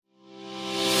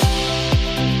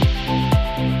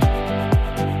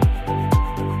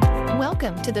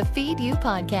to the Feed You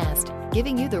podcast,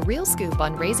 giving you the real scoop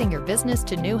on raising your business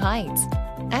to new heights.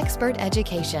 Expert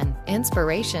education,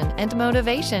 inspiration, and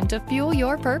motivation to fuel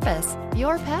your purpose,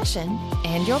 your passion,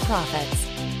 and your profits.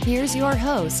 Here's your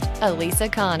host, Elisa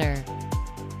Connor.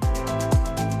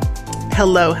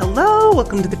 Hello.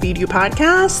 Welcome to the Feed You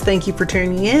podcast. Thank you for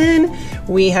tuning in.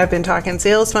 We have been talking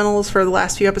sales funnels for the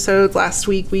last few episodes. Last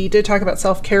week, we did talk about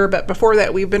self-care, but before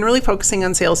that, we've been really focusing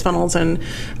on sales funnels and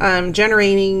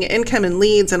generating income and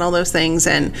leads and all those things.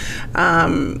 And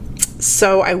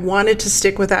so I wanted to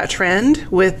stick with that trend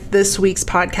with this week's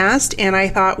podcast, and I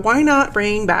thought, why not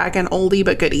bring back an oldie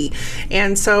but goodie?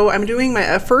 And so I'm doing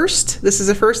my first. This is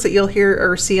a first that you'll hear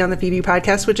or see on the Feed You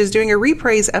podcast, which is doing a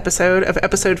reprise episode of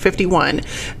episode 51.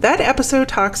 That episode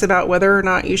talks about whether or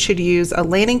not you should use a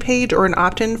landing page or an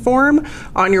opt-in form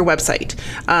on your website,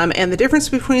 and the difference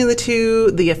between the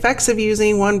two, the effects of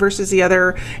using one versus the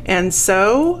other. And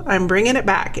so I'm bringing it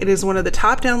back. It is one of the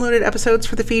top downloaded episodes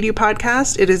for the Feed You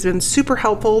podcast. It has been super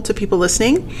helpful to people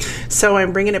listening. So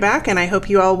I'm bringing it back, and I hope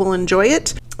you all will enjoy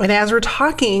it. And as we're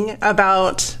talking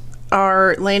about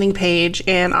our landing page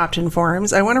and opt-in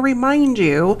forms, I want to remind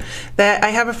you that I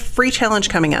have a free challenge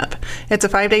coming up. It's a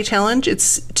 5-day challenge.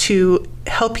 It's to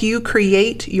help you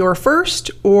create your first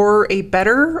or a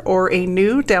better or a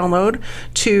new download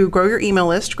to grow your email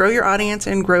list, grow your audience,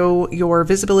 and grow your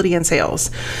visibility and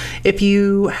sales. If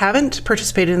you haven't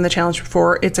participated in the challenge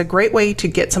before, it's a great way to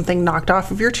get something knocked off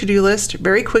of your to-do list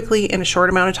very quickly in a short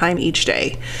amount of time each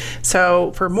day.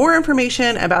 So for more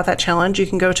information about that challenge, you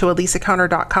can go to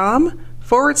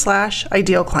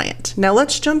elisaconnor.com/ideal client. Now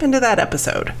let's jump into that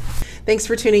episode. Thanks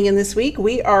for tuning in this week.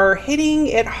 We are hitting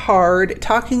it hard,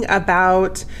 talking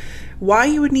about why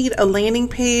you would need a landing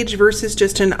page versus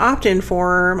just an opt-in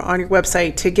form on your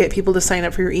website to get people to sign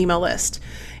up for your email list.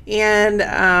 And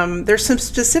there's some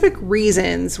specific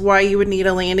reasons why you would need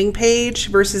a landing page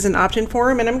versus an opt-in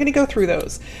form, and I'm going to go through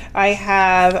those. I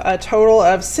have a total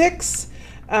of 6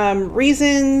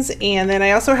 reasons, and then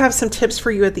I also have some tips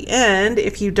for you at the end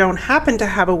if you don't happen to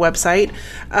have a website,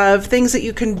 of things that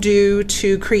you can do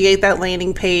to create that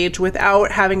landing page without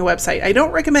having a website. I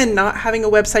don't recommend not having a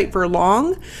website for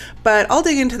long, but I'll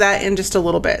dig into that in just a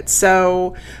little bit.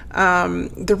 So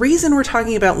the reason we're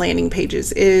talking about landing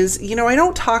pages is, I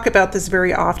don't talk about this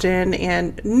very often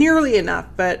and nearly enough,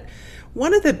 but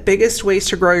one of the biggest ways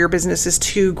to grow your business is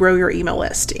to grow your email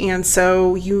list. And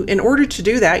so in order to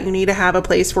do that, you need to have a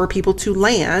place for people to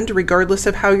land, regardless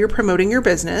of how you're promoting your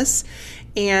business,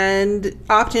 and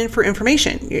opt in for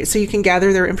information so you can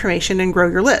gather their information and grow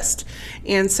your list.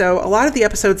 And so a lot of the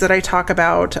episodes that I talk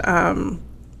about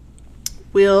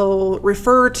will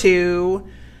refer to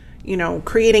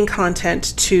creating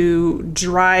content to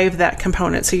drive that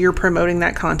component. So you're promoting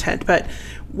that content. But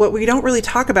what we don't really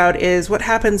talk about is what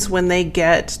happens when they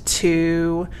get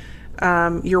to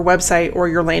your website or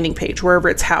your landing page, wherever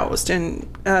it's housed. And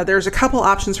there's a couple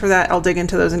options for that. I'll dig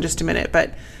into those in just a minute.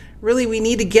 But really, we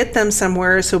need to get them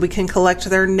somewhere so we can collect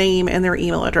their name and their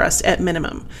email address at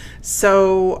minimum.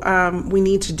 So we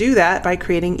need to do that by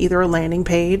creating either a landing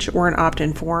page or an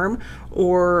opt-in form,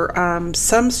 or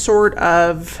some sort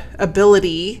of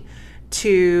ability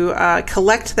to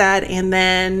collect that and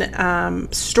then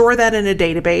store that in a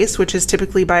database, which is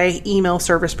typically by email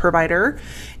service provider,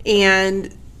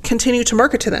 and continue to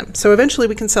market to them. So eventually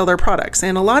we can sell their products.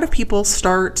 And a lot of people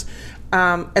start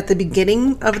at the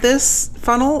beginning of this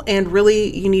funnel, and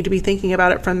really you need to be thinking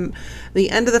about it from the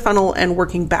end of the funnel and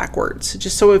working backwards,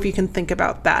 just so if you can think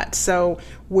about that. So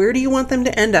where do you want them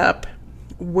to end up?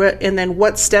 And then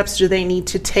what steps do they need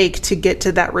to take to get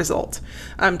to that result,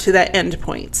 to that end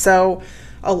point? So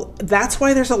that's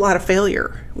why there's a lot of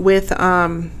failure with,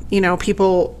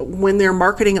 people when they're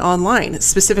marketing online,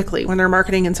 specifically when they're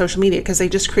marketing in social media, because they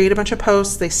just create a bunch of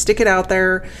posts, they stick it out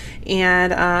there,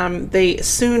 and they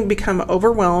soon become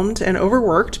overwhelmed and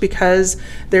overworked because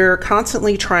they're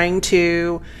constantly trying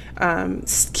to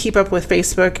keep up with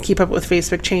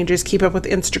Facebook changes, keep up with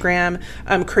Instagram,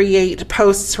 create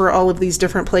posts for all of these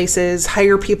different places,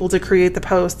 hire people to create the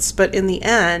posts, but in the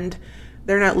end,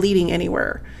 they're not leading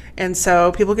anywhere. And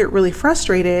so people get really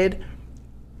frustrated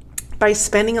by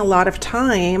spending a lot of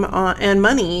time and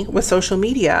money with social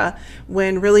media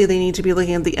when really they need to be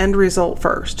looking at the end result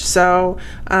first. So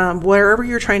wherever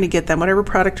you're trying to get them, whatever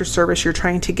product or service you're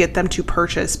trying to get them to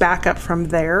purchase, back up from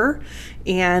there.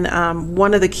 And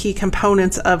one of the key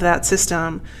components of that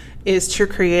system is to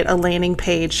create a landing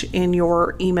page in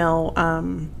your email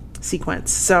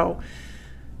sequence. So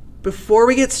before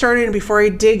we get started and before I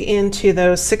dig into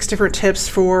those 6 different tips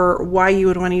for why you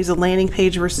would want to use a landing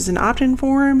page versus an opt-in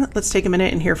form, let's take a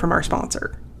minute and hear from our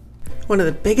sponsor. One of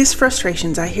the biggest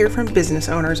frustrations I hear from business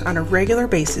owners on a regular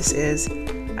basis is,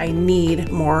 I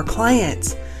need more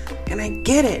clients. And I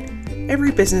get it.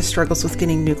 Every business struggles with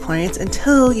getting new clients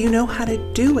until you know how to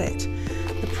do it.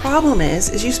 The problem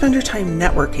is you spend your time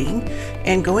networking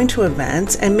and going to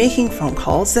events and making phone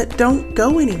calls that don't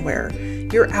go anywhere.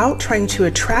 You're out trying to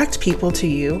attract people to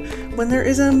you when there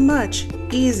is a much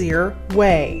easier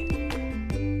way.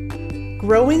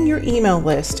 Growing your email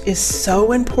list is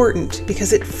so important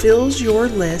because it fills your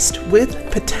list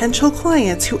with potential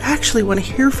clients who actually want to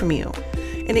hear from you.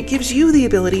 And it gives you the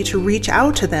ability to reach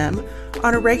out to them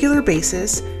on a regular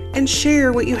basis and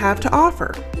share what you have to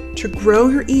offer. To grow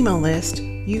your email list,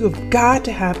 you have got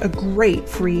to have a great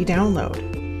free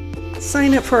download.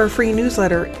 Sign up for our free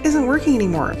newsletter isn't working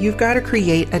anymore. You've got to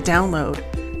create a download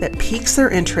that piques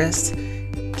their interest,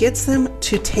 gets them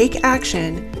to take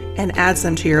action, and adds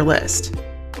them to your list.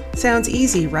 Sounds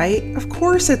easy, right? Of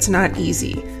course it's not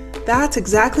easy. That's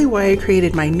exactly why I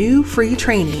created my new free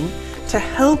training to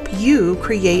help you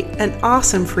create an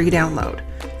awesome free download.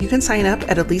 You can sign up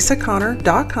at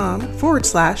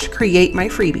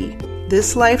elisaconnor.com/create-my-freebie.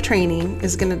 This live training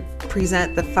is going to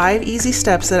present the 5 easy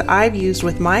steps that I've used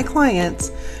with my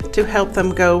clients to help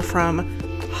them go from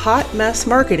hot mess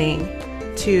marketing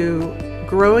to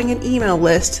growing an email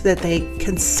list that they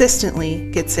consistently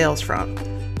get sales from.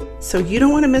 So you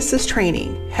don't want to miss this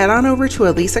training. Head on over to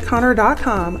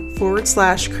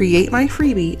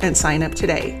elisaconnor.com/create-my-freebie and sign up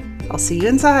today. I'll see you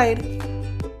inside.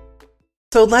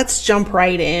 So let's jump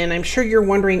right in. I'm sure you're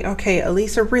wondering, okay,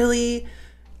 Elisa,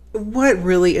 what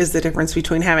really is the difference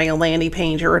between having a landing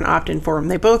page or an opt-in form?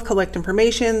 They both collect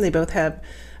information. They both have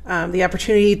the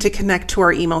opportunity to connect to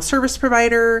our email service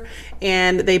provider,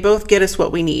 and they both get us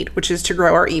what we need, which is to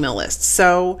grow our email list.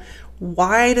 So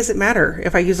why does it matter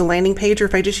if I use a landing page or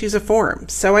if I just use a form?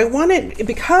 So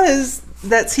because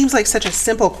that seems like such a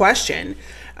simple question,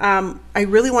 I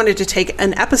really wanted to take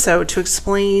an episode to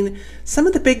explain some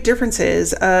of the big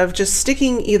differences of just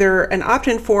sticking either an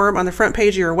opt-in form on the front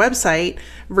page of your website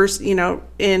versus,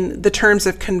 in the terms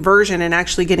of conversion and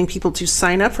actually getting people to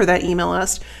sign up for that email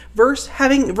list versus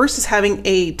having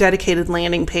a dedicated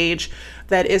landing page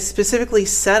that is specifically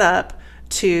set up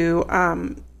to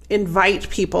invite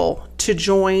people to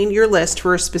join your list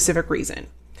for a specific reason.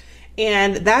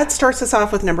 And that starts us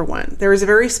off with number 1. There is a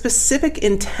very specific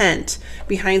intent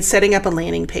behind setting up a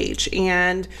landing page.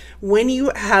 And when you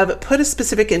have put a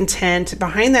specific intent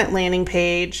behind that landing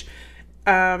page,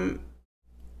 it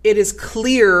is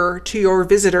clear to your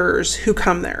visitors who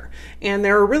come there. And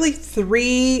there are really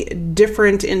 3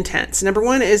 different intents. Number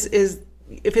 1 is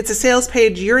if it's a sales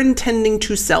page, you're intending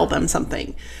to sell them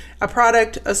something, a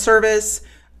product, a service,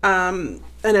 an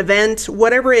event,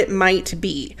 whatever it might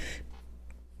be.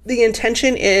 The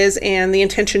intention is, and the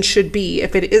intention should be,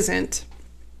 if it isn't,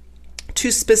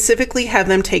 to specifically have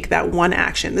them take that one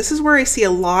action. This is where I see a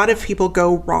lot of people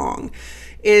go wrong,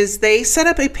 is they set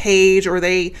up a page or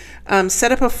they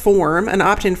set up a form, an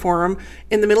opt-in form,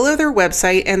 in the middle of their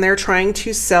website, and they're trying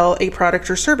to sell a product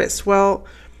or service. Well,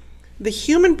 the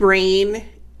human brain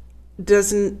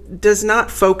does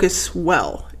not focus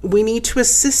well. We need to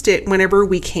assist it whenever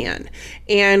we can.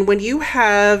 And when you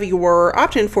have your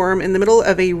opt-in form in the middle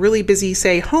of a really busy,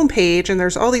 say, homepage, and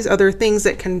there's all these other things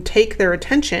that can take their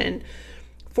attention,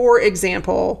 for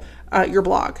example, your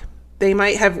blog. They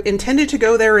might have intended to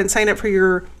go there and sign up for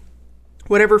your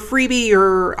whatever freebie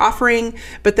you're offering,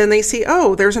 but then they see,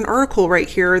 oh, there's an article right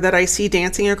here that I see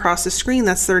dancing across the screen.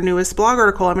 That's their newest blog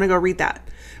article. I'm going to go read that.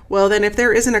 Well, then if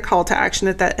there isn't a call to action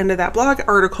at that end of that blog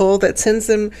article that sends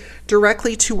them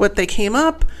directly to what they came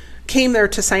there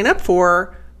to sign up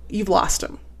for, you've lost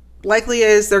them. Likely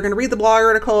is they're going to read the blog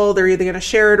article, they're either going to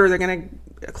share it or they're going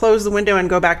to close the window and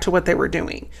go back to what they were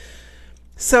doing.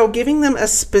 So giving them a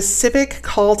specific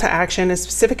call to action, a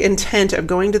specific intent of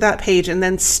going to that page and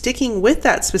then sticking with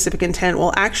that specific intent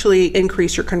will actually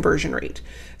increase your conversion rate.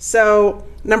 So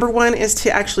number 1 is to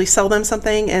actually sell them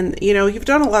something. And, you've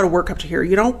done a lot of work up to here.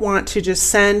 You don't want to just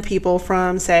send people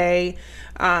from, say,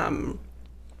 a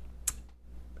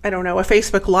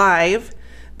Facebook Live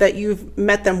that you've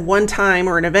met them one time,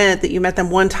 or an event that you met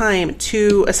them one time,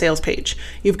 to a sales page.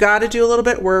 You've got to do a little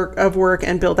bit of work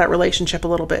and build that relationship a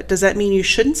little bit. Does that mean you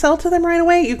shouldn't sell to them right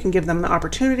away? You can give them the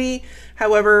opportunity.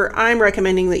 However, I'm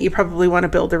recommending that you probably want to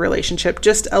build the relationship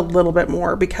just a little bit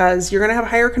more because you're going to have a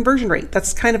higher conversion rate.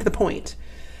 That's kind of the point.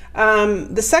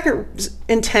 The second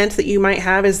intent that you might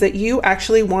have is that you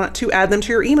actually want to add them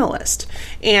to your email list.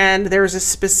 And there's a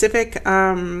specific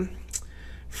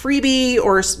freebie,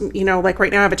 or, like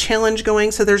right now I have a challenge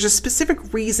going. So there's a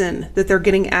specific reason that they're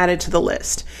getting added to the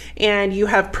list, and you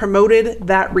have promoted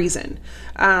that reason.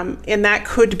 And that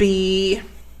could be,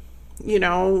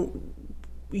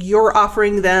 you're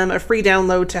offering them a free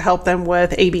download to help them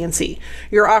with A, B, and C.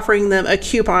 You're offering them a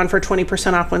coupon for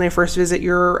 20% off when they first visit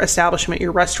your establishment,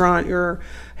 your restaurant, your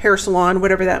hair salon,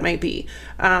 whatever that might be.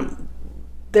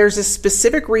 There's a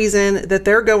specific reason that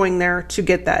they're going there to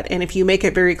get that. And if you make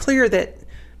it very clear that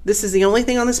this is the only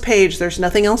thing on this page, there's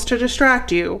nothing else to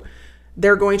distract you,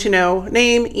 they're going to know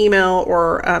name, email,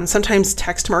 or sometimes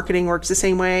text marketing works the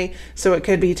same way. So it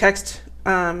could be text,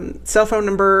 cell phone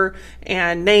number,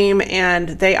 and name, and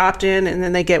they opt in, and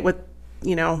then they get what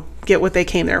they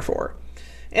came there for.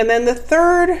 And then the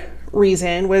third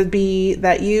reason would be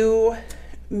that you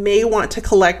may want to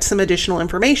collect some additional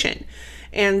information.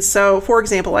 And so, for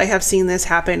example, I have seen this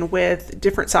happen with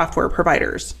different software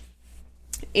providers,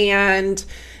 and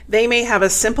they may have a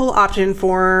simple opt-in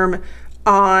form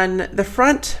on the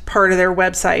front part of their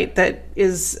website that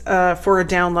is for a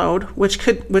download, which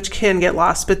can get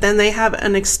lost. But then they have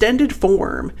an extended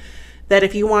form that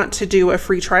if you want to do a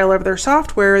free trial of their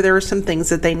software, there are some things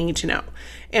that they need to know.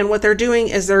 And what they're doing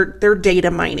is they're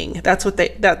data mining. That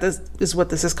is what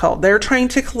this is called. They're trying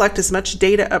to collect as much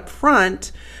data up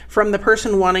front from the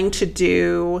person wanting to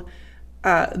do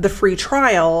the free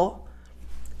trial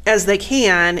as they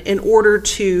can in order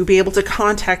to be able to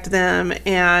contact them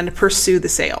and pursue the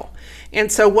sale.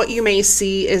 And so what you may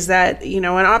see is that, an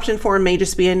opt-in form may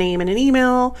just be a name and an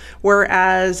email,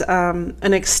 whereas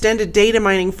an extended data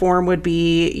mining form would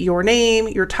be your name,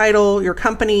 your title, your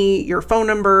company, your phone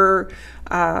number,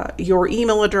 your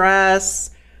email address,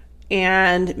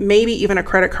 and maybe even a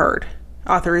credit card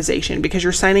authorization, because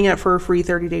you're signing up for a free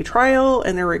 30-day trial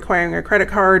and they're requiring a credit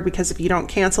card, because if you don't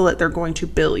cancel it, they're going to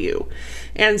bill you.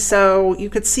 And so you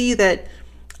could see that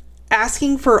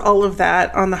asking for all of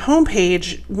that on the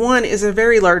homepage, one, is a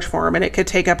very large form and it could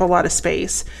take up a lot of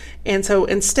space. And so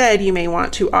instead you may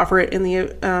want to offer it in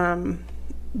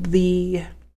the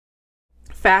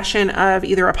fashion of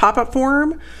either a pop-up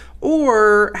form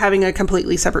or having a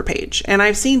completely separate page. And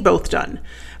I've seen both done.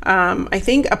 I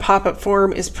think a pop-up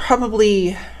form is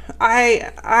probably,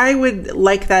 I would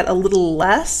like that a little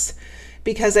less,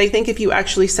 because I think if you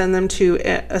actually send them to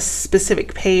a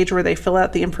specific page where they fill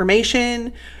out the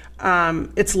information,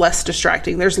 it's less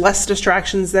distracting. There's less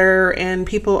distractions there, and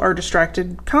people are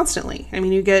distracted constantly. I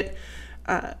mean, you get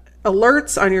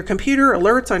alerts on your computer,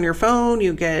 alerts on your phone,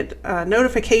 you get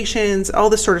notifications, all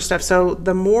this sort of stuff. So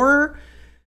the more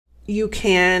you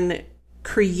can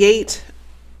create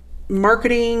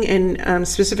marketing and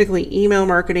specifically email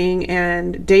marketing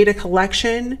and data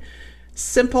collection,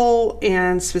 simple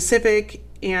and specific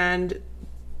and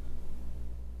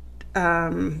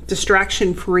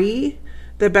distraction free,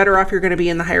 the better off you're going to be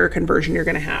and the higher conversion you're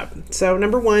going to have. So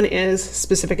number one is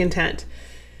specific intent.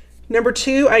 Number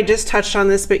two, I just touched on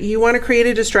this, but you want to create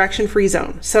a distraction free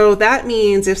zone. So that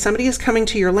means if somebody is coming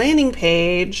to your landing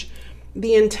page,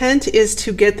 the intent is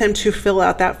to get them to fill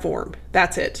out that form.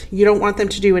 That's it. You don't want them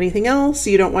to do anything else.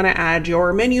 You don't want to add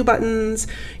your menu buttons.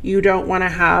 You don't want to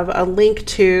have a link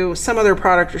to some other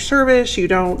product or service. You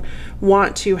don't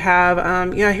want to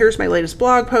have, here's my latest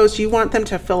blog post. You want them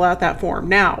to fill out that form.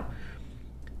 Now,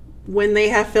 when they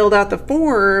have filled out the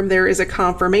form, there is a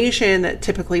confirmation that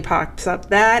typically pops up.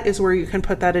 That is where you can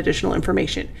put that additional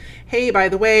information. Hey, by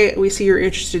the way, we see you're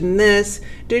interested in this.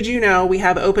 Did you know we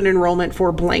have open enrollment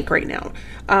for blank right now?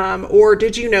 Or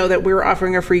did you know that we're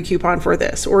offering a free coupon for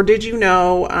this? Or did you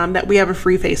know that we have a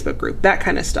free Facebook group? That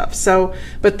kind of stuff. So,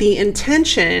 but the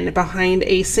intention behind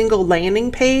a single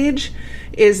landing page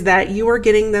is that you are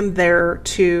getting them there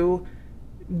to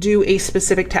do a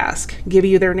specific task, give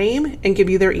you their name and give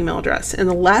you their email address. And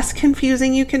the less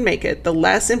confusing you can make it, the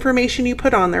less information you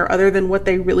put on there other than what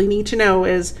they really need to know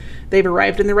is they've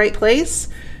arrived in the right place.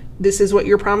 This is what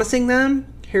you're promising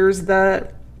them. Here's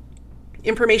the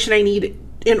information I need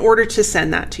in order to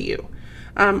send that to you.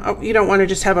 You don't want to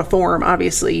just have a form,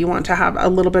 obviously. You want to have a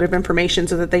little bit of information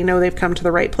so that they know they've come to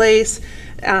the right place.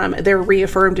 They're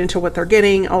reaffirmed into what they're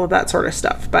getting, all of that sort of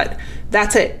stuff. But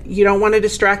that's it. You don't want to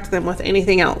distract them with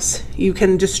anything else. You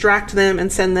can distract them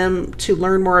and send them to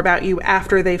learn more about you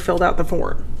after they filled out the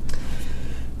form.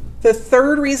 The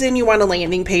third reason you want a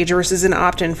landing page versus an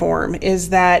opt-in form is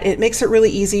that it makes it really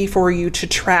easy for you to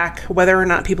track whether or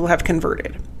not people have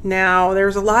converted. Now,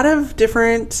 there's a lot of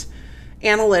different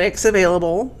analytics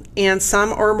available, and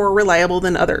some are more reliable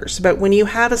than others. But when you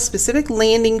have a specific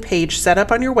landing page set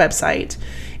up on your website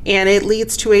and it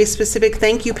leads to a specific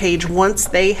thank you page once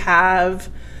they have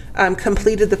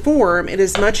completed the form, it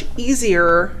is much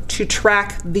easier to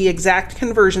track the exact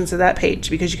conversions of that page,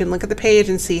 because you can look at the page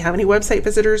and see how many website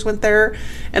visitors went there,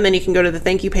 and then you can go to the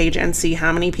thank you page and see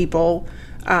how many people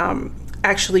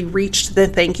actually reached the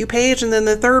thank you page. And then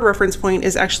the third reference point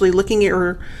is actually looking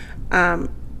at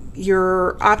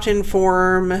your opt-in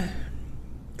form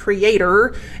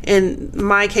creator. In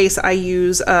my case, I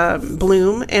use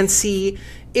Bloom, and see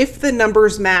if the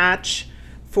numbers match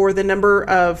for the number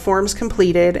of forms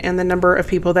completed and the number of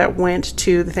people that went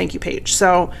to the thank you page.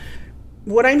 So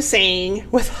what I'm saying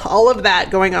with all of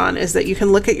that going on is that you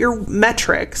can look at your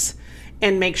metrics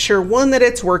and make sure, one, that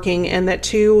it's working, and that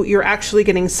two, you're actually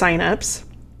getting signups,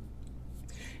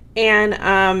 and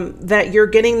that you're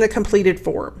getting the completed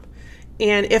form.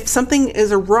 And if something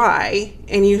is awry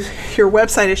and your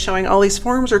website is showing all these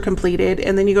forms are completed,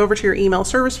 and then you go over to your email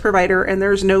service provider and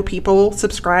there's no people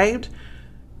subscribed,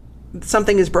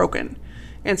 something is broken.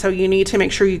 And so you need to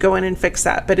make sure you go in and fix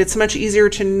that. But it's much easier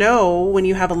to know when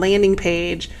you have a landing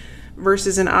page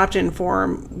versus an opt-in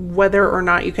form whether or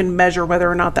not you can measure whether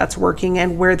or not that's working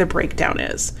and where the breakdown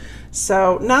is.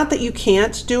 So not that you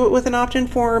can't do it with an opt-in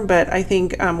form, but I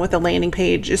think with a landing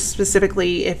page,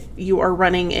 specifically if you are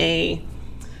running a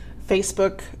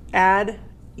Facebook ad,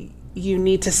 you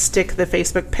need to stick the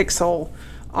Facebook pixel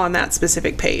on that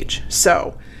specific page.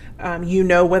 So you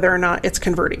know whether or not it's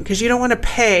converting, because you don't want to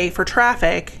pay for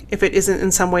traffic if it isn't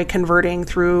in some way converting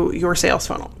through your sales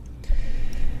funnel.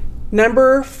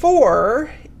 Number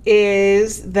 4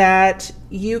 is that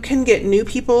you can get new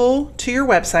people to your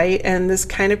website. And this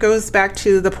kind of goes back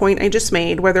to the point I just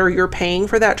made, whether you're paying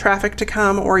for that traffic to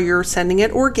come or you're sending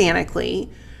it organically.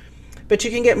 But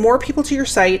you can get more people to your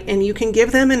site, and you can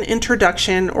give them an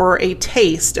introduction or a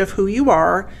taste of who you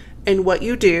are and what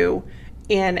you do,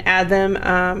 and add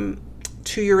them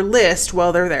to your list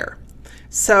while they're there.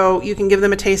 So you can give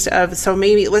them a taste of, so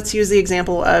maybe let's use the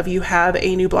example of you have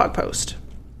a new blog post,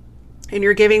 and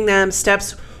you're giving them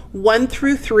steps 1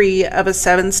 through 3 of a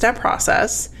 7-step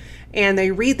process, and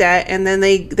they read that, and then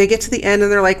they get to the end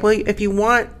and they're like, well, if you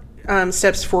want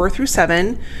steps 4 through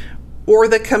 7 or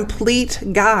the complete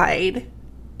guide,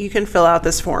 you can fill out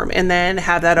this form, and then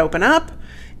have that open up.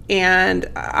 And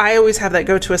I always have that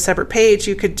go to a separate page.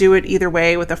 You could do it either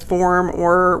way, with a form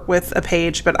or with a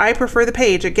page, but I prefer the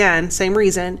page. Again, same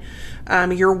reason.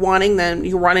 You're wanting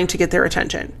to get their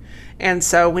attention. And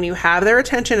so when you have their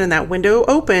attention and that window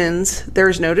opens,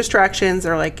 there's no distractions.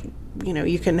 They're like,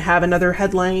 you can have another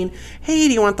headline. Hey,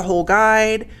 do you want the whole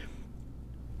guide?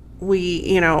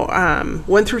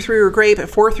 1 through 3 are great, but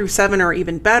 4 through 7 are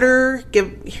even better.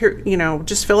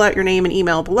 Just fill out your name and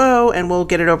email below, and we'll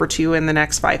get it over to you in the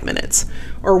next 5 minutes,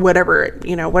 or whatever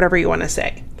you want to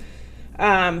say.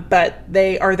 But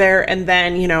they are there, and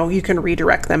then, you can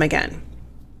redirect them again.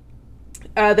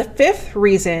 The 5th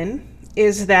reason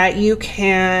is that you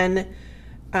can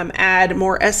add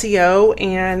more SEO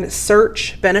and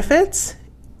search benefits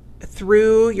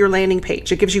through your landing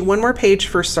page. It gives you one more page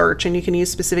for search, and you can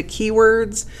use specific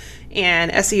keywords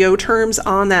and SEO terms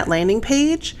on that landing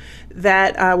page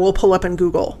that will pull up in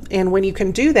Google. And when you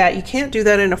can do that, you can't do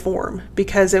that in a form,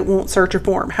 because it won't search a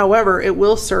form. However, it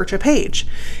will search a page.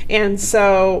 And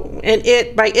so,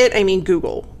 by it, I mean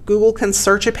Google. Google can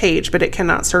search a page, but it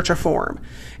cannot search a form.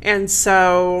 And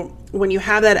so when you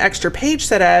have that extra page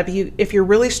set up, if you're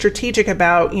really strategic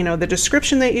about, the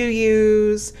description that you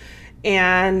use,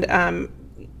 and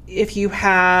if you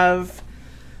have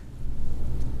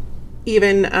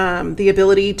even the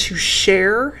ability to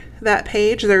share that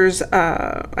page, there's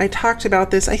I talked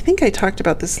about this. I think I talked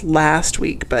about this last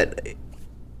week, but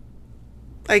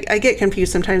I get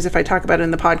confused sometimes if I talk about it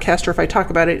in the podcast or if I talk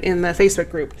about it in the Facebook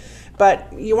group.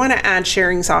 But you want to add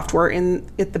sharing software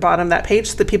at the bottom of that page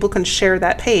so that people can share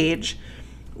that page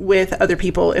with other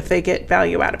people if they get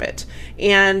value out of it.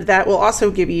 And that will also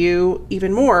give you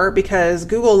even more, because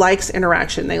Google likes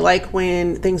interaction. They like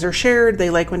when things are shared.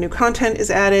 They like when new content is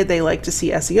added. They like to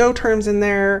see SEO terms in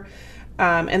there.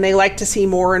 And they like to see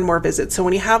more and more visits. So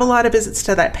when you have a lot of visits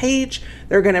to that page,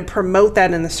 they're going to promote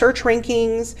that in the search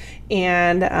rankings,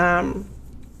 and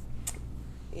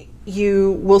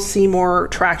you will see more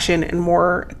traction and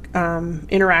more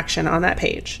interaction on that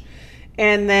page.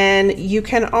 And then you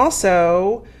can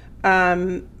also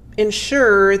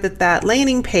ensure that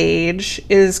landing page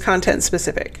is content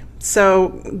specific. So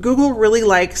Google really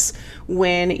likes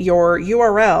when your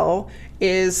URL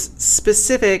is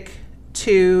specific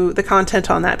to the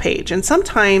content on that page. And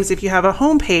sometimes if you have a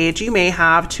home page, you may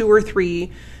have 2 or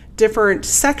 3 different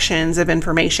sections of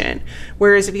information.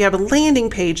 Whereas if you have a landing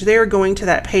page, they're going to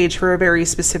that page for a very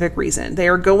specific reason. They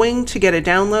are going to get a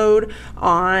download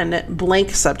on blank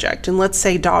subject. And let's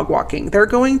say dog walking. They're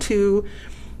going to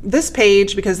this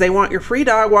page because they want your free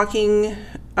dog walking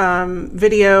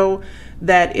video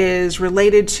that is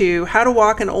related to how to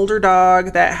walk an older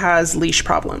dog that has leash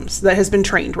problems, that has been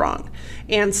trained wrong.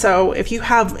 And so if you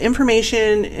have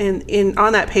information in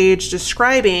on that page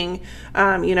describing,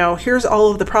 here's all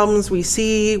of the problems we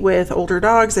see with older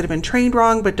dogs that have been trained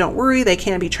wrong, but don't worry, they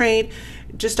can be trained.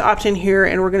 Just opt in here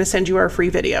and we're going to send you our free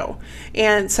video.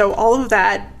 And so all of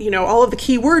that, all of the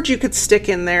keywords you could stick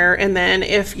in there. And then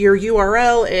if your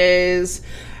URL is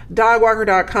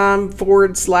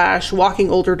dogwalker.com/walking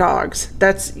older dogs,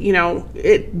 that's,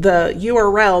 the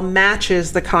URL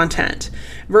matches the content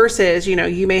versus,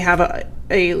 you may have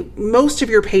most of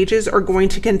your pages are going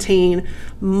to contain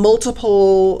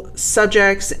multiple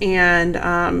subjects and,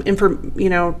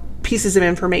 pieces of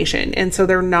information. And so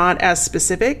they're not as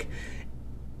specific.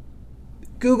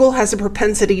 Google has a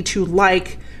propensity to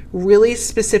like really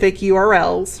specific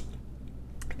URLs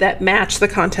that match the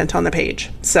content on the page.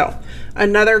 So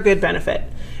another good benefit.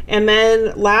 And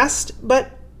then last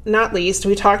but not least,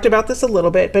 we talked about this a little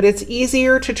bit, but it's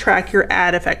easier to track your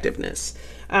ad effectiveness.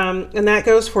 And that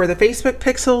goes for the Facebook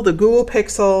Pixel, the Google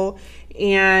Pixel,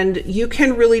 and you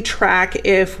can really track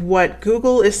if what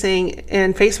Google is saying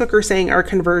and Facebook are saying are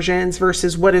conversions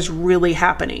versus what is really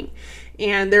happening.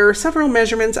 And there are several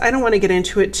measurements. I don't want to get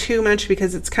into it too much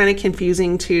because it's kind of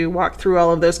confusing to walk through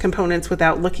all of those components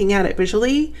without looking at it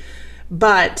visually.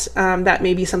 But that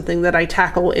may be something that I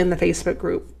tackle in the Facebook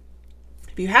group.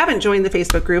 If you haven't joined the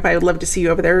Facebook group, I would love to see you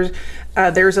over there.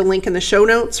 There's a link in the show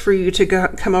notes for you to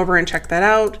come over and check that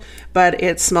out. But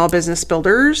it's Small Business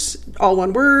Builders, all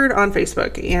one word, on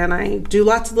Facebook. And I do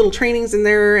lots of little trainings in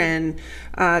there and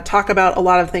talk about a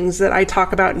lot of things that I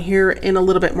talk about in here in a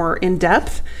little bit more in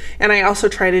depth. And I also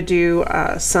try to do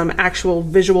some actual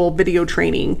visual video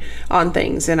training on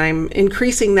things. And I'm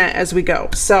increasing that as we go.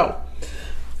 So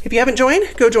if you haven't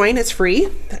joined, go join. It's free.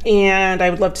 And I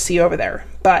would love to see you over there.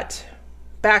 But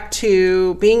back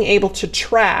to being able to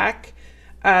track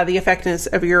the effectiveness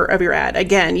of your ad.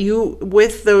 Again, you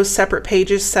with those separate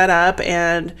pages set up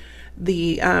and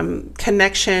the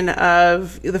connection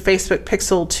of the Facebook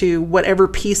Pixel to whatever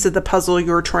piece of the puzzle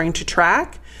you're trying to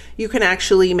track, you can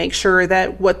actually make sure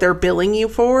that what they're billing you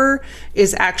for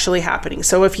is actually happening.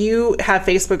 So if you have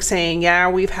Facebook saying,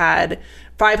 yeah, we've had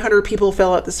 500 people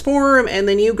fill out this form, and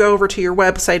then you go over to your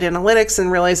website analytics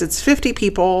and realize it's 50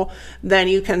 people, then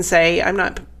you can say, I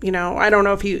don't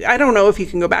know if you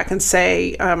can go back and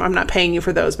say, I'm not paying you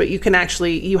for those, but you can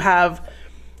actually, you have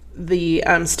the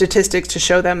statistics to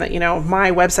show them that,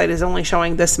 my website is only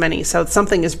showing this many. So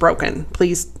something is broken.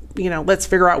 Please, let's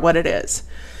figure out what it is.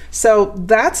 So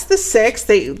that's the 6.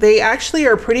 They actually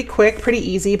are pretty quick, pretty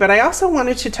easy, but I also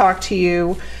wanted to talk to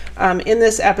you in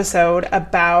this episode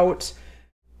about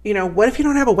what if you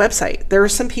don't have a website? There are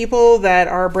some people that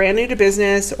are brand new to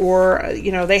business or,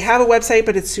 they have a website,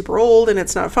 but it's super old and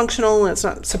it's not functional and it's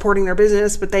not supporting their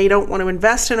business, but they don't want to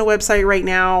invest in a website right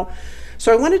now.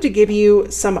 So I wanted to give you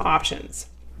some options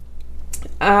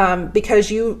because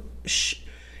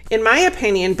in my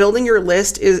opinion, building your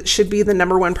list should be the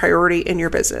number one priority in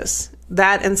your business.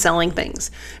 That and selling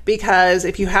things. Because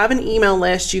if you have an email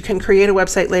list, you can create a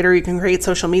website later, you can create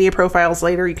social media profiles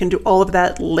later, you can do all of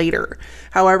that later.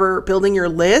 However, building your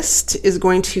list is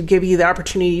going to give you the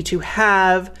opportunity to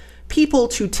have people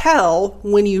to tell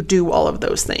when you do all of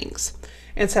those things.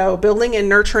 And so building and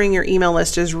nurturing your email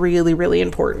list is really, really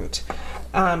important.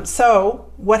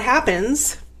 So what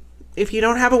happens if you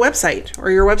don't have a website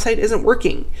or your website isn't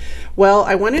working? Well,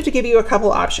 I wanted to give you a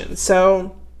couple options.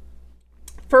 So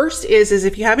first is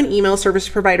if you have an email service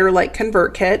provider like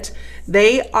ConvertKit,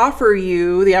 they offer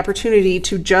you the opportunity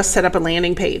to just set up a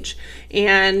landing page.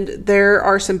 And there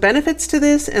are some benefits to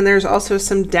this, and there's also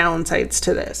some downsides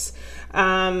to this.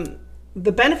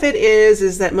 The benefit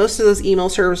is that most of those email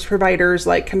service providers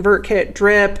like ConvertKit,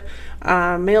 Drip,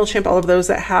 MailChimp, all of those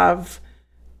that have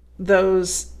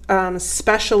those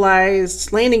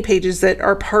specialized landing pages that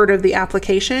are part of the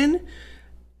application,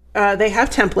 they have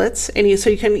templates, and so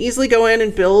you can easily go in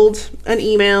and build an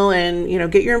email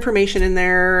and get your information in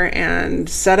there and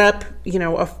set up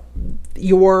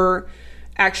your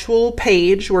actual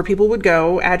page where people would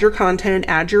go, add your content,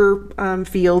 add your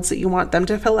fields that you want them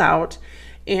to fill out,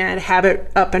 and have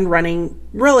it up and running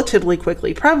relatively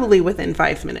quickly, probably within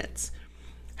 5 minutes.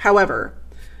 However,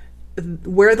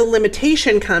 where the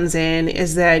limitation comes in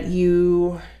is that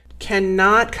you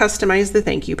cannot customize the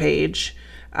thank you page.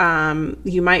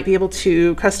 You might be able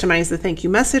to customize the thank you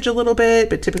message a little bit,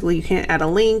 but typically you can't add a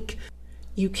link.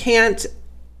 You can't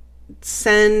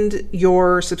send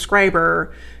your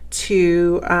subscriber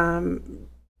to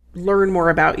learn more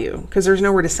about you because there's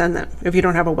nowhere to send them if you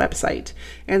don't have a website.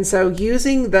 And so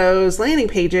using those landing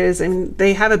pages, and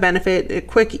they have a benefit,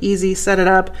 quick, easy, set it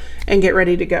up and get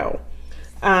ready to go.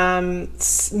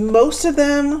 Most of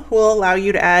them will allow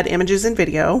you to add images and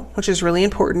video, which is really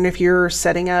important if you're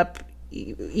setting up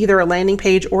either a landing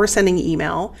page or sending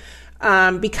email,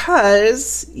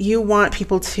 because you want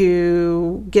people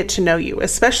to get to know you,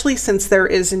 especially since there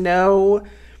is no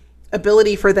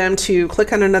ability for them to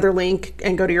click on another link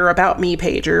and go to your About Me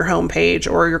page or your home page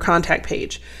or your contact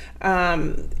page.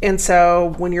 And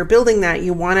so when you're building that,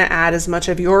 you want to add as much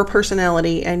of your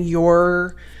personality and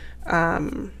your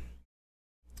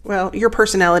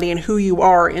personality and who you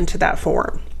are into that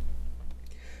form.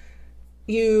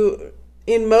 You,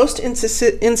 in most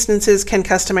instances, can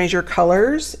customize your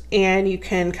colors and you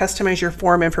can customize your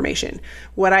form information.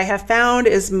 What I have found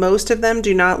is most of them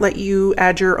do not let you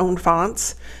add your own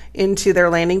fonts into their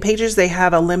landing pages. They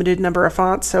have a limited number of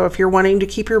fonts. So if you're wanting to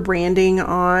keep your branding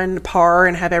on par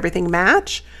and have everything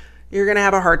match, you're going to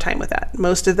have a hard time with that.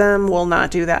 Most of them will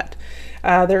not do that.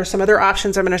 There are some other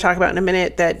options I'm going to talk about in a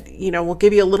minute that, will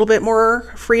give you a little bit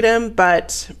more freedom,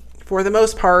 but for the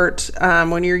most part,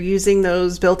 when you're using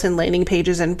those built-in landing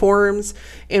pages and forms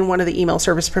in one of the email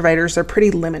service providers, they're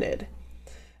pretty limited.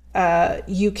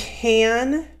 You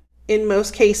can, in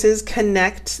most cases,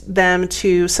 connect them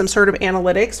to some sort of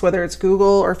analytics, whether it's Google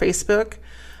or Facebook.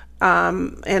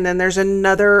 And then there's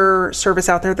another service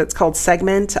out there that's called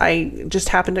Segment. I just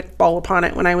happened to fall upon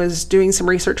it when I was doing some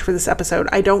research for this episode.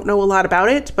 I don't know a lot about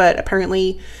it, but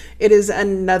apparently it is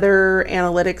another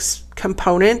analytics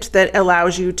component that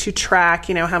allows you to track,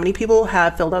 how many people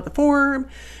have filled out the form,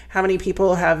 how many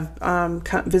people have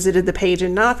visited the page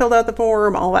and not filled out the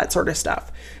form, all that sort of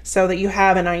stuff, so that you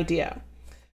have an idea.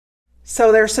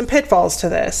 So there's some pitfalls to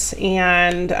this,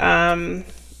 and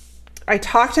I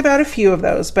talked about a few of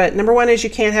those, but number one is you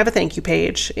can't have a thank you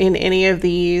page in any of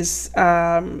these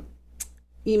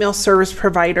email service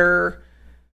provider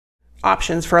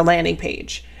options for a landing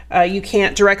page. You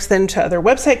can't direct them to other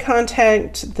website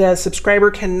content. The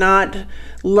subscriber cannot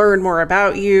learn more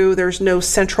about you. There's no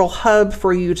central hub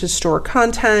for you to store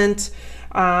content.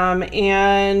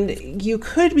 And you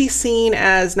could be seen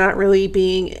as not really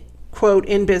being, quote,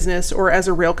 in business or as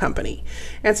a real company.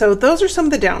 And so those are some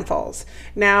of the downfalls.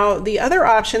 Now, the other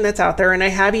option that's out there, and I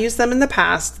have used them in the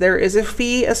past, there is a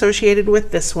fee associated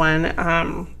with this one,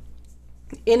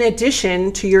 in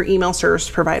addition to your email service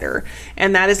provider,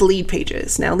 and that is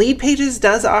Leadpages. Now, Leadpages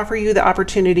does offer you the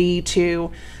opportunity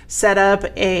to set up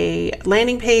a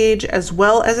landing page as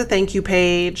well as a thank you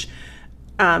page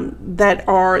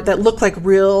that look like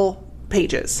real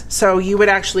pages. So you would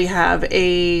actually have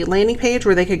a landing page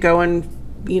where they could go and,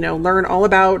 learn all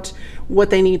about what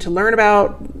they need to learn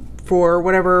about for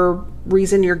whatever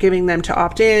reason you're giving them to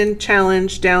opt in,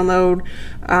 challenge, download,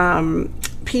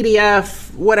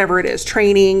 PDF, whatever it is,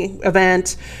 training,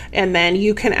 event, and then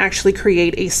you can actually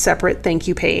create a separate thank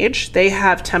you page. They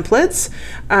have templates,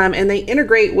 and they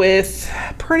integrate with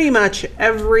pretty much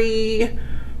every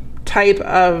type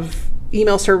of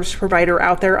email service provider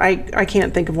out there. I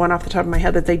can't think of one off the top of my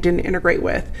head that they didn't integrate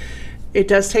with. It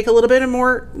does take a little bit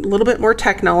more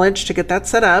tech knowledge to get that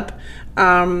set up,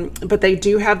 but they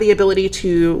do have the ability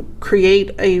to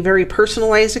create a very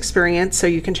personalized experience. So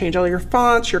you can change all your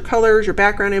fonts, your colors, your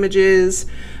background images,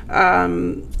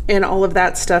 and all of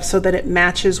that stuff so that it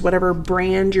matches whatever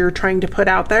brand you're trying to put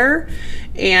out there,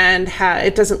 and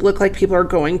it doesn't look like people are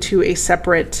going to a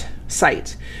separate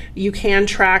site. You can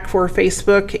track for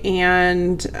Facebook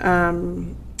and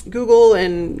Google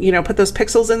and put those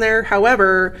pixels in there.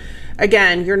 However,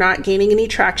 again, you're not gaining any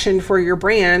traction for your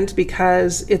brand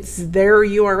because it's their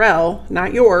URL,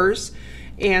 not yours.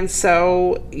 And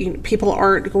so people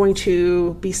aren't going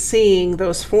to be seeing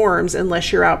those forms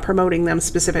unless you're out promoting them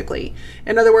specifically.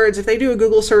 In other words, if they do a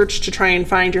Google search to try and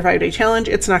find your 5-day challenge,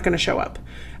 it's not going to show up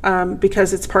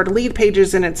because it's part of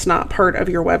Leadpages and it's not part of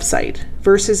your website.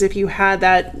 Versus if you had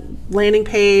that landing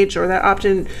page or that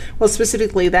opt-in,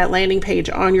 specifically that landing page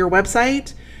on your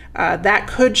website, that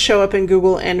could show up in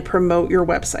Google and promote your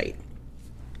website.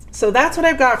 So that's what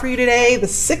I've got for you today. The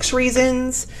 6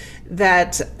 reasons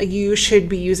that you should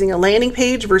be using a landing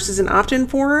page versus an opt-in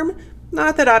form.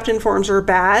 Not that opt-in forms are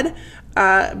bad,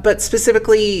 but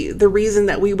specifically the reason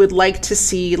that we would like to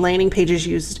see landing pages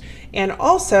used. And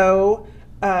also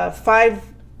 5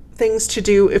 things to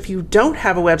do if you don't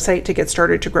have a website to get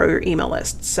started to grow your email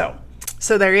list. So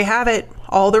there you have it.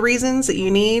 All the reasons that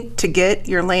you need to get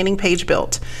your landing page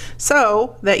built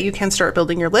so that you can start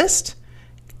building your list,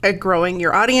 growing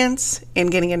your audience,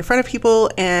 and getting in front of people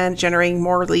and generating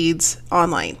more leads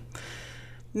online.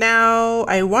 Now,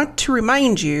 I want to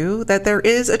remind you that there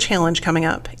is a challenge coming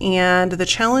up, and the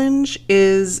challenge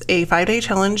is a 5-day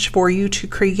challenge for you to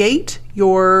create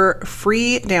your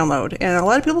free download. And a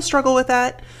lot of people struggle with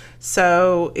that.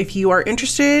 So if you are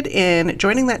interested in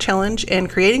joining that challenge and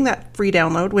creating that free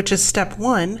download, which is step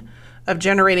 1 of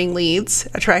generating leads,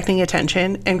 attracting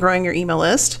attention, and growing your email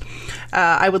list,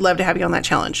 I would love to have you on that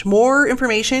challenge. More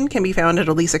information can be found at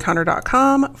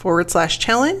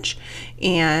alisaconnor.com/challenge.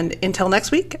 And until next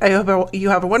week, I hope you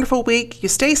have a wonderful week. You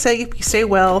stay safe, you stay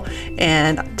well,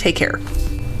 and take care.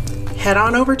 Head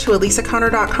on over to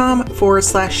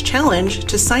alisaconnor.com/challenge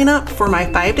to sign up for my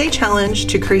 5-day challenge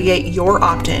to create your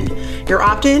opt-in. Your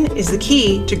opt-in is the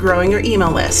key to growing your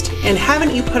email list. And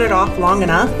haven't you put it off long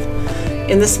enough?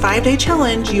 In this 5-day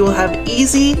challenge, you will have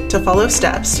easy to follow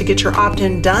steps to get your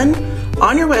opt-in done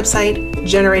on your website,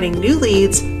 generating new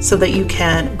leads so that you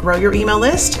can grow your email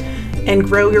list and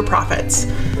grow your profits.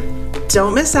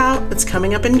 Don't miss out. It's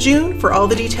coming up in June. For all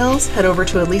the details, head over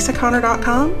to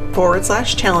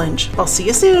alisaconnor.com/challenge. I'll see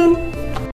you soon.